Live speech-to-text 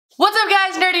What's up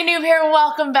guys, Nerdy Noob here, and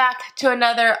welcome back to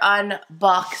another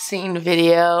unboxing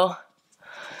video.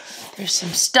 There's some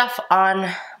stuff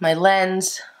on my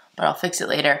lens, but I'll fix it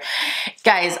later.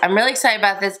 Guys, I'm really excited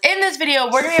about this. In this video,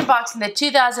 we're going to be unboxing the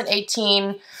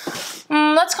 2018,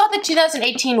 let's call it the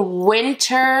 2018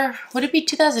 winter. Would it be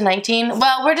 2019?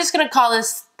 Well, we're just going to call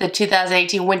this the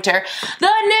 2018 winter, the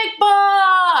Nick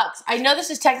box. I know this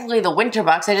is technically the winter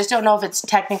box. I just don't know if it's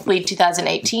technically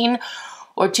 2018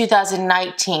 or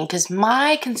 2019, because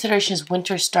my consideration is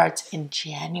winter starts in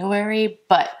January.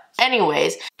 But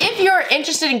anyways, if you're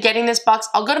interested in getting this box,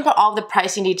 I'll go and put all the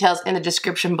pricing details in the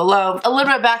description below. A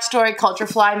little bit of backstory, Culture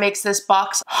Fly makes this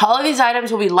box. All of these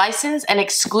items will be licensed and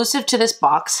exclusive to this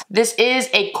box. This is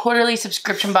a quarterly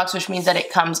subscription box, which means that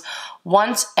it comes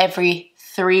once every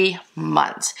 3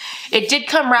 months. It did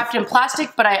come wrapped in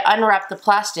plastic, but I unwrapped the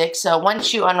plastic. So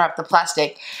once you unwrap the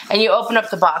plastic and you open up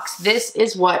the box, this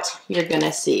is what you're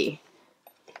gonna see.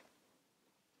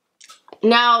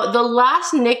 Now, the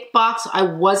last Nick box I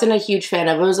wasn't a huge fan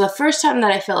of. It was the first time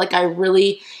that I felt like I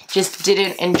really just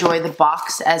didn't enjoy the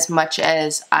box as much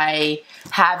as I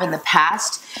have in the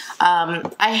past.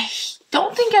 I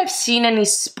don't think I've seen any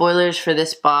spoilers for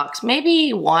this box.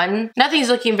 Maybe one. Nothing's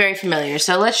looking very familiar.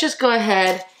 So let's just go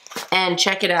ahead and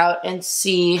check it out and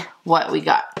see what we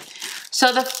got.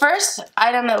 So the first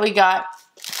item that we got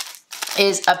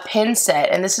is a pin set,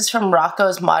 and this is from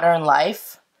Rocco's Modern Life.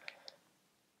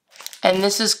 And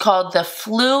this is called the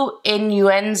Flu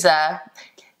Influenza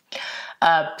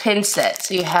pin set.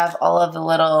 So you have all of the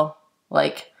little,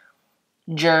 like,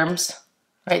 germs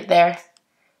right there,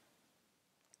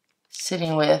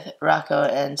 sitting with Rocco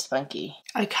and Spunky.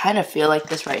 I kind of feel like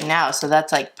this right now, so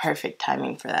that's like perfect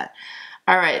timing for that.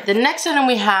 All right, the next item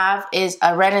we have is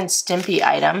a Ren and Stimpy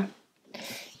item.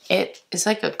 It is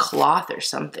like a cloth or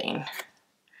something.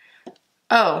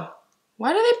 Oh,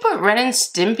 why do they put Ren and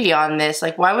Stimpy on this?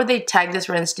 Like, why would they tag this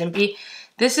Ren and Stimpy?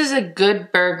 This is a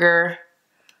Good Burger.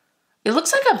 It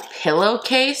looks like a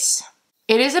pillowcase.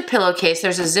 It is a pillowcase.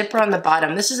 There's a zipper on the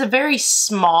bottom. This is a very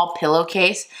small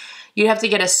pillowcase. You'd have to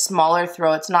get a smaller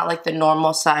throw. It's not like the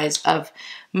normal size of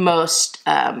most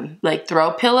like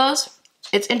throw pillows.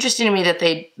 It's interesting to me that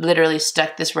they literally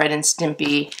stuck this Ren and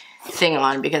Stimpy thing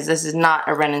on, because this is not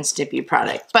a Ren and Stimpy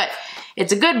product. But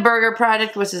it's a Good Burger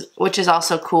product, which is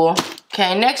also cool.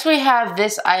 Okay, next we have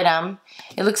this item.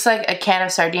 It looks like a can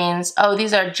of sardines. Oh,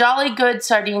 these are Jolly Good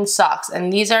sardine socks,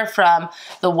 and these are from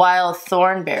the Wild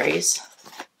Thornberries.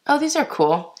 Oh, these are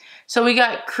cool. So we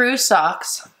got crew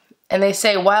socks, and they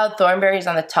say Wild Thornberries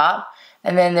on the top,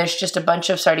 and then there's just a bunch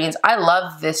of sardines. I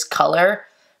love this color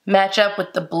matchup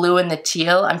with the blue and the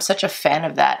teal. I'm such a fan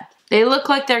of that. They look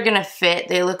like they're gonna fit.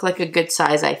 They look like a good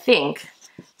size, I think.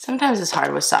 Sometimes it's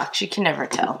hard with socks, you can never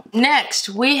tell. Next,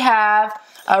 we have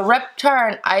a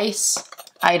Reptar and Ice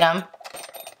item.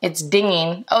 It's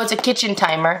dinging. Oh, it's a kitchen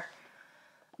timer.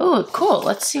 Ooh, cool,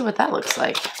 let's see what that looks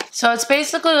like. So it's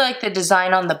basically like the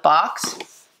design on the box.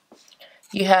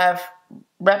 You have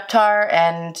Reptar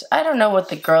and I don't know what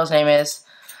the girl's name is,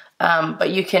 but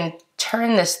you can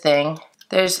turn this thing.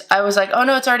 I was like, oh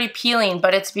no, it's already peeling,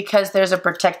 but it's because there's a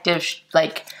protective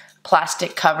like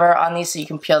plastic cover on these, so you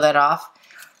can peel that off.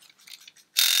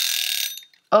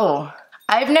 Oh,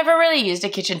 I've never really used a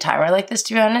kitchen timer like this,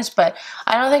 to be honest, but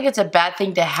I don't think it's a bad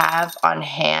thing to have on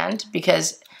hand,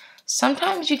 because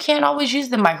sometimes you can't always use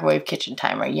the microwave kitchen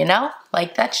timer, you know?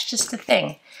 Like, that's just a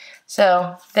thing.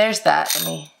 So there's that. Let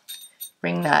me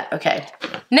ring that. Okay.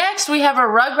 Next, we have a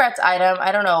Rugrats item.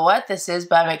 I don't know what this is,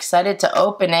 but I'm excited to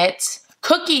open it.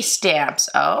 Cookie stamps.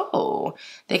 Oh,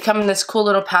 they come in this cool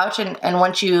little pouch, and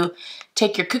once you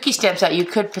take your cookie stamps out, you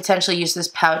could potentially use this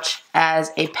pouch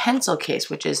as a pencil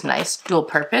case, which is nice, dual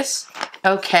purpose.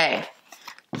 Okay.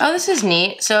 Oh, this is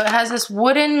neat. So it has this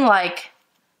wooden, like,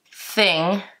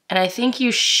 thing, and I think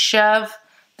you shove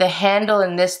the handle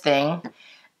in this thing,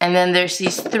 and then there's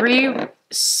these three,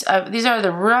 these are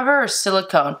the rubber or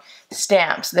silicone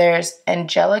stamps. There's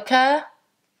Angelica,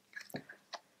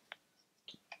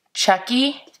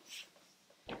 Chucky,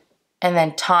 and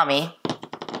then Tommy.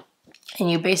 And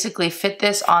you basically fit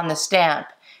this on the stamp,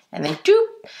 and then doop.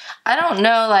 I don't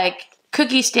know, like,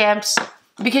 cookie stamps,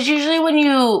 because usually when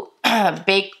you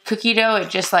bake cookie dough, it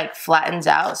just like flattens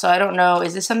out. So I don't know,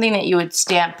 is this something that you would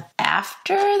stamp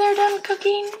after they're done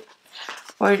cooking?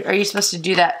 Or are you supposed to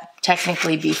do that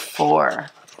technically before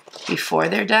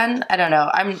they're done? I don't know.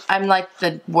 I'm like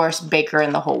the worst baker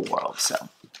in the whole world, so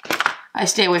I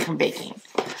stay away from baking.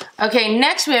 Okay,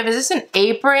 next we have, is this an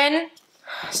apron?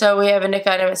 So we have a Nick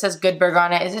item, it says Good Burger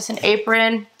on it. Is this an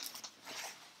apron?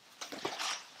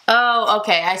 Oh,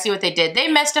 okay, I see what they did. They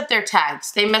messed up their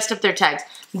tags. They messed up their tags.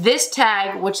 This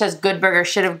tag, which says Good Burger,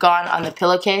 should have gone on the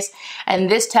pillowcase,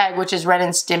 and this tag, which is Ren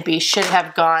and Stimpy, should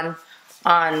have gone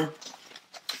on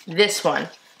this one.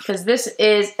 Because this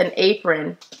is an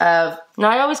apron of, now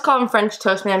I always call him French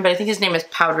Toast Man, but I think his name is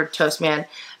Powdered Toast Man.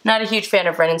 Not a huge fan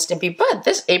of Ren and Stimpy, but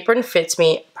this apron fits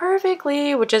me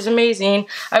perfectly, which is amazing.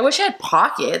 I wish I had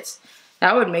pockets.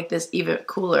 That would make this even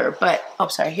cooler, but, oh,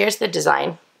 sorry, here's the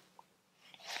design.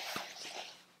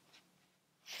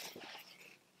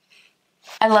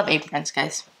 I love aprons,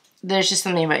 guys. There's just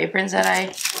something about aprons that I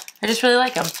just really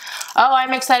like them. Oh,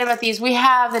 I'm excited about these. We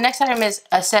have, the next item is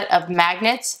a set of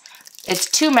magnets. It's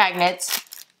 2 magnets.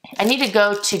 I need to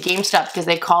go to GameStop because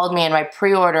they called me and my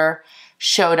pre-order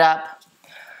showed up.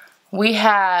 We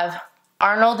have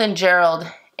Arnold and Gerald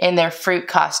in their fruit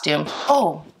costume.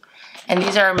 Oh, and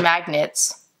these are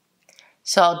magnets.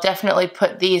 So I'll definitely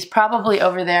put these probably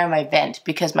over there in my vent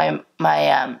because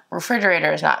my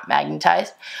refrigerator is not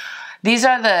magnetized. These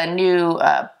are the new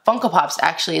Funko Pops,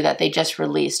 actually, that they just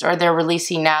released, or they're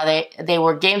releasing now. They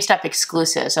were GameStop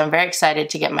exclusive, so I'm very excited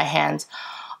to get my hands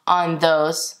on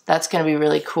those. That's going to be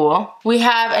really cool. We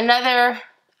have another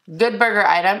Good Burger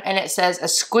item, and it says a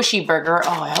squishy burger.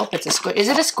 Oh, I hope it's a squishy. Is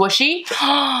it a squishy?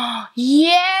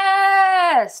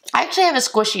 Yes! I actually have a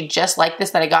squishy just like this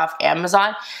that I got off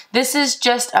Amazon. This is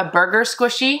just a burger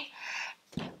squishy.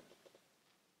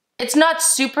 It's not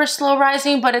super slow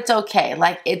rising, but it's okay.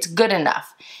 Like, it's good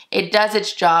enough. It does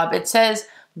its job. It says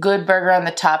Good Burger on the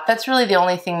top. That's really the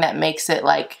only thing that makes it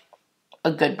like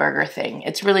a Good Burger thing.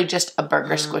 It's really just a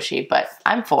burger squishy, but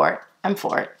I'm for it. I'm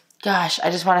for it. Gosh, I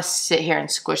just want to sit here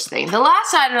and squish things. The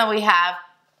last item that we have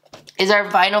is our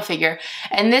vinyl figure,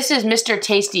 and this is Mr.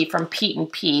 Tasty from Pete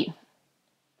and Pete.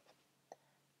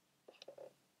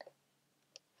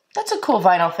 That's a cool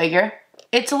vinyl figure.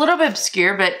 It's a little bit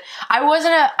obscure, but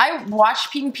I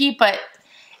watched Pete and Pete, but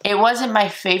it wasn't my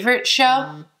favorite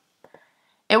show.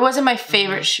 It wasn't my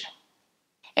favorite show.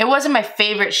 It wasn't my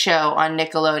favorite show on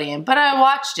Nickelodeon, but I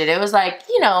watched it. It was like,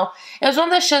 you know, it was one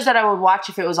of those shows that I would watch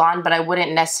if it was on, but I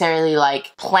wouldn't necessarily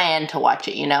like plan to watch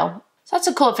it, you know? So that's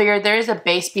a cool figure. There is a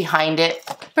base behind it.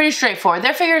 Pretty straightforward.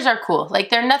 Their figures are cool. Like,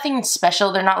 they're nothing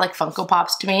special. They're not like Funko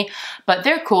Pops to me, but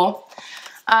they're cool.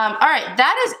 All right,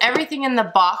 that is everything in the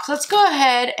box. Let's go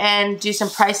ahead and do some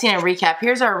pricing and recap.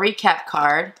 Here's our recap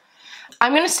card.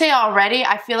 I'm gonna say already,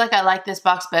 I feel like I like this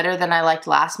box better than I liked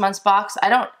last month's box.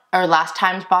 Or last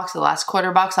time's box, the last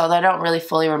quarter box, although I don't really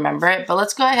fully remember it. But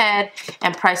let's go ahead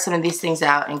and price some of these things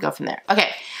out and go from there.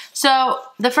 Okay, so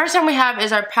the first one we have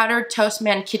is our Powdered Toast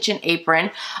Man Kitchen Apron.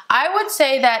 I would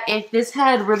say that if this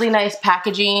had really nice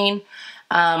packaging,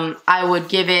 I would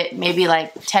give it maybe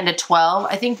like 10 to 12.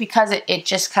 I think because it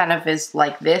just kind of is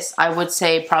like this, I would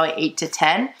say probably 8 to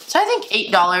 10. So I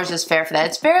think $8 is fair for that.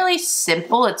 It's fairly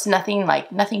simple. It's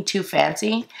nothing too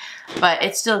fancy, but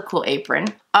it's still a cool apron.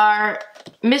 Our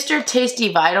Mr.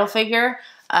 Tasty Vinyl figure,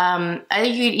 I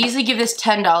think you could easily give this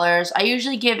 $10. I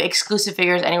usually give exclusive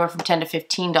figures anywhere from $10 to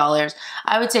 $15.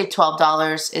 I would say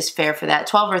 $12 is fair for that.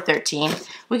 12 or 13.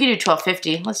 We could do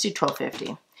 $12.50. Let's do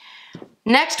 $12.50.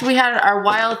 Next, we had our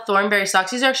Wild Thornberry socks.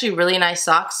 These are actually really nice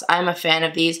socks. I'm a fan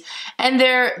of these. And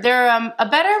they're a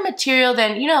better material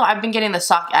than, you know, I've been getting the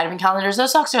sock advent calendars.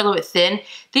 Those socks are a little bit thin.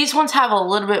 These ones have a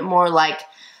little bit more like,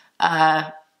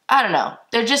 I don't know.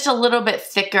 They're just a little bit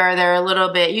thicker. They're a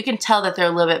little bit, you can tell that they're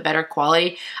a little bit better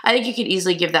quality. I think you could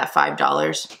easily give that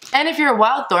 $5. And if you're a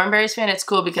Wild Thornberries fan, it's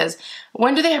cool because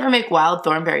when do they ever make Wild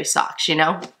Thornberry socks, you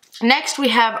know? Next, we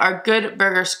have our Good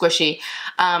Burger Squishy.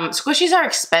 Squishies are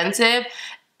expensive.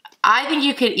 I think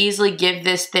you could easily give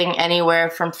this thing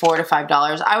anywhere from $4 to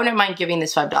 $5. I wouldn't mind giving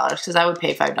this $5 because I would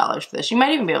pay $5 for this. You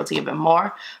might even be able to give it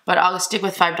more, but I'll stick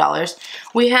with $5.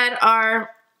 We had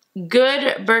our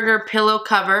Good Burger pillow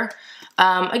cover.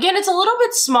 Again, it's a little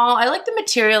bit small. I like the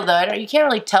material though. You can't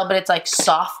really tell, but it's like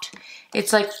soft.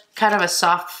 It's like kind of a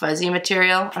soft fuzzy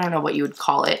material. I don't know what you would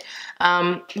call it.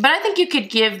 But I think you could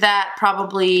give that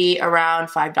probably around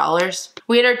 $5.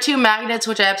 We had our 2 magnets,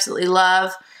 which I absolutely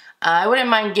love. I wouldn't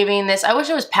mind giving this. I wish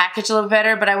it was packaged a little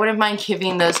better, but I wouldn't mind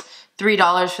giving those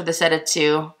 $3 for the set of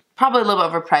 2. Probably a little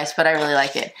bit overpriced, but I really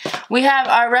like it. We have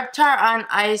our Reptar on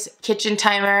Ice kitchen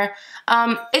timer.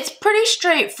 It's pretty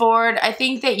straightforward. I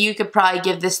think that you could probably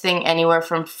give this thing anywhere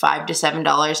from $5 to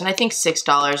 $7, and I think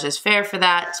 $6 is fair for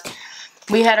that.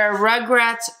 We had our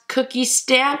Rugrats cookie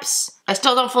stamps. I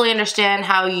still don't fully understand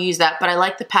how you use that, but I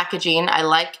like the packaging. I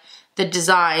like the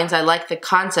designs. I like the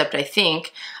concept, I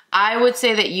think. I would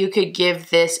say that you could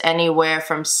give this anywhere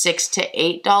from $6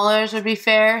 to $8 would be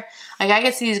fair. Like, I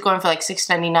could see these going for like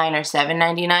 $6.99 or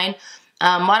 $7.99.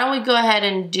 Why don't we go ahead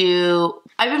and do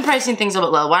I've been pricing things a bit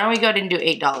low. Why don't we go ahead and do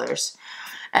 $8?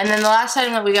 And then the last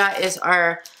item that we got is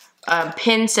our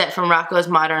pin set from Rocco's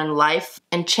Modern Life,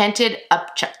 Enchanted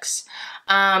Upchucks.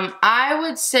 I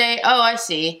would say, oh, I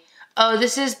see. Oh,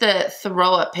 this is the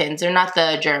throw-up pins. They're not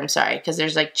the germ, sorry, because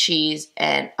there's like cheese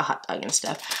and a hot dog and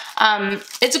stuff.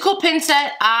 It's a cool pin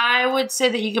set. I would say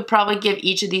that you could probably give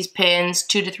each of these pins $2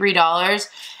 to $3,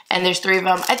 and there's 3 of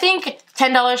them. I think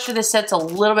 $10 for this set's a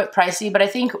little bit pricey, but I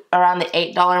think around the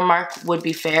 $8 mark would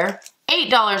be fair.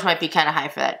 $8 might be kind of high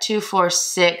for that. 2, 4,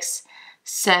 6,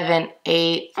 7,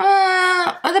 8.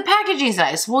 The packaging's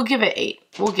nice. We'll give it 8.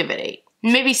 We'll give it 8.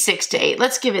 Maybe 6 to 8.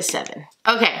 Let's give it 7.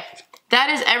 Okay. That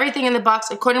is everything in the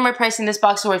box. According to my pricing, this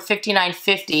box is worth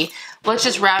 $59.50. Let's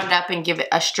just round up and give it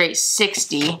a straight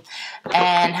 60.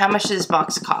 And how much does this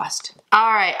box cost?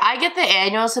 All right, I get the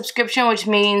annual subscription, which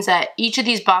means that each of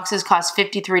these boxes costs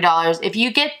 $53. If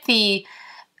you get the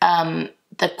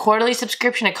quarterly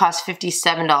subscription, it costs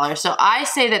 $57. So I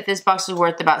say that this box is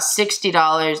worth about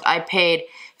 $60. I paid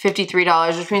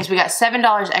 $53, which means we got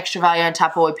 $7 extra value on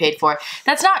top of what we paid for.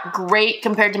 That's not great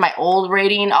compared to my old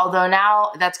rating, although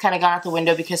now that's kind of gone out the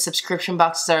window because subscription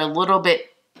boxes are a little bit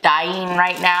dying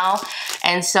right now,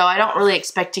 and so I don't really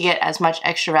expect to get as much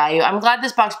extra value. I'm glad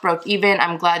this box broke even.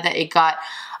 I'm glad that it got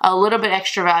a little bit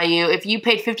extra value. If you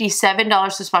paid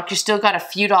 $57 this box, you still got a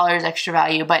few dollars extra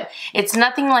value, but it's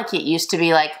nothing like it used to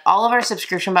be. Like all of our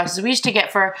subscription boxes we used to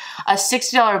get for a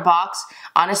 $60 box,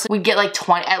 honestly, we'd get like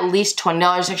at least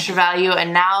 $20 extra value,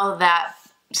 and now that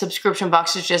subscription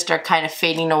boxes just are kind of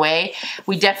fading away,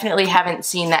 we definitely haven't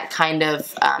seen that kind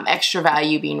of extra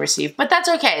value being received, but that's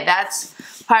okay. That's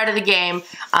part of the game.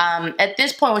 At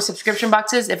this point with subscription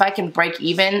boxes, if I can break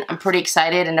even, I'm pretty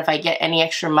excited, and if I get any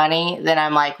extra money, then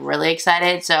I'm like really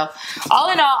excited. So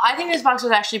all in all, I think this box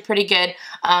was actually pretty good.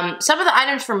 Some of the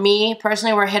items for me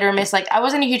personally were hit or miss. Like I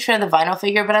wasn't a huge fan of the vinyl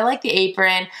figure, but I like the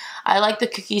apron. I like the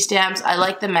cookie stamps, I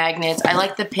like the magnets, I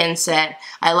like the pin set,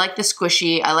 I like the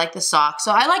squishy, I like the socks.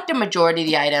 So I like the majority of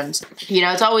the items. You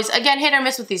know, it's always, again, hit or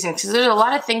miss with these things because there's a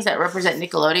lot of things that represent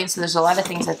Nickelodeon, so there's a lot of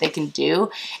things that they can do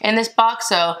in this box.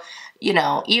 So, you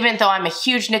know, even though I'm a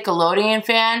huge Nickelodeon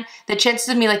fan, the chances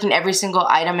of me liking every single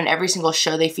item and every single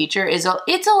show they feature it's a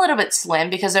little bit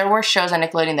slim because there were shows on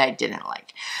Nickelodeon that I didn't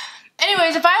like.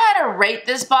 Anyways, if I had to rate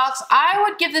this box, I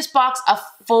would give this box a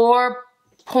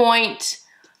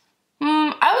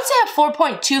I would say a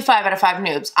 4.25 out of 5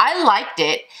 Noobs. I liked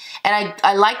it, and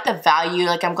I liked the value.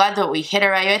 Like, I'm glad that we hit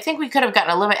our value. I think we could have gotten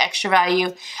a little bit extra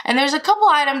value, and there's a couple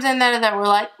items in there that were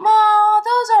like, oh,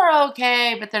 those are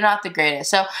okay, but they're not the greatest.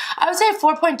 So I would say a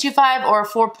 4.25 or a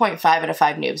 4.5 out of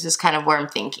 5 Noobs is kind of where I'm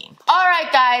thinking. All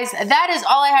right, guys, that is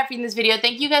all I have for you in this video.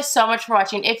 Thank you guys so much for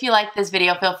watching. If you liked this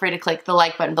video, feel free to click the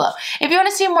like button below. If you want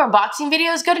to see more unboxing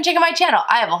videos, go and check out my channel.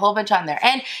 I have a whole bunch on there,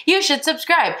 and you should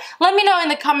subscribe. Let me know in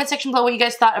the comment section below what you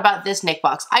guys thought about this Nick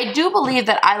box. I do believe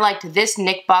that I liked this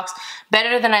Nick box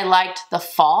better than I liked the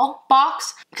fall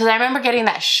box, because I remember getting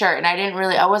that shirt and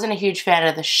I wasn't a huge fan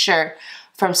of the shirt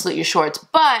from Salute Your Shorts,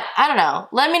 but I don't know.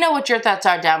 Let me know what your thoughts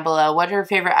are down below. What are your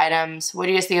favorite items? What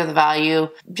do you guys think of the value?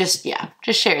 Just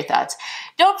share your thoughts.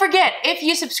 Don't forget, if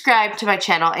you subscribe to my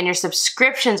channel and your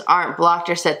subscriptions aren't blocked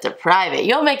or set to private,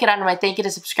 you'll make it onto my thank you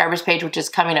to subscribers page, which is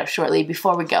coming up shortly.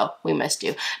 Before we go, we must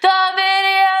do the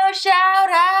video shout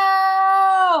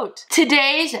out.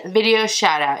 Today's video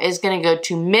shout out is gonna go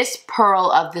to Miss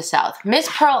Pearl of the South. Miss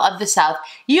Pearl of the South,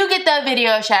 you get the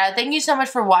video shout out. Thank you so much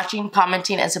for watching,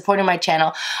 commenting, and supporting my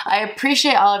channel. I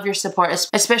appreciate all of your support,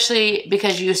 especially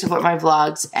because you support my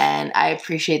vlogs, and I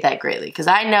appreciate that greatly because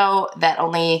I know that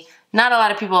not a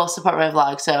lot of people support my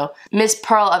vlog. So Miss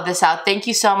Pearl of the South, thank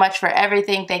you so much for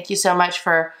everything. Thank you so much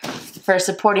for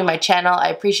supporting my channel. I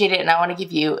appreciate it, and I want to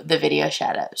give you the video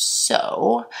shout out.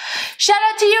 So shout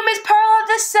out to you, Miss Pearl of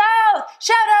the South.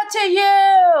 Shout out to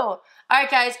you. Alright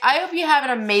guys, I hope you have an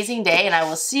amazing day, and I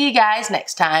will see you guys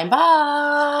next time.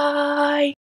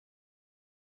 Bye!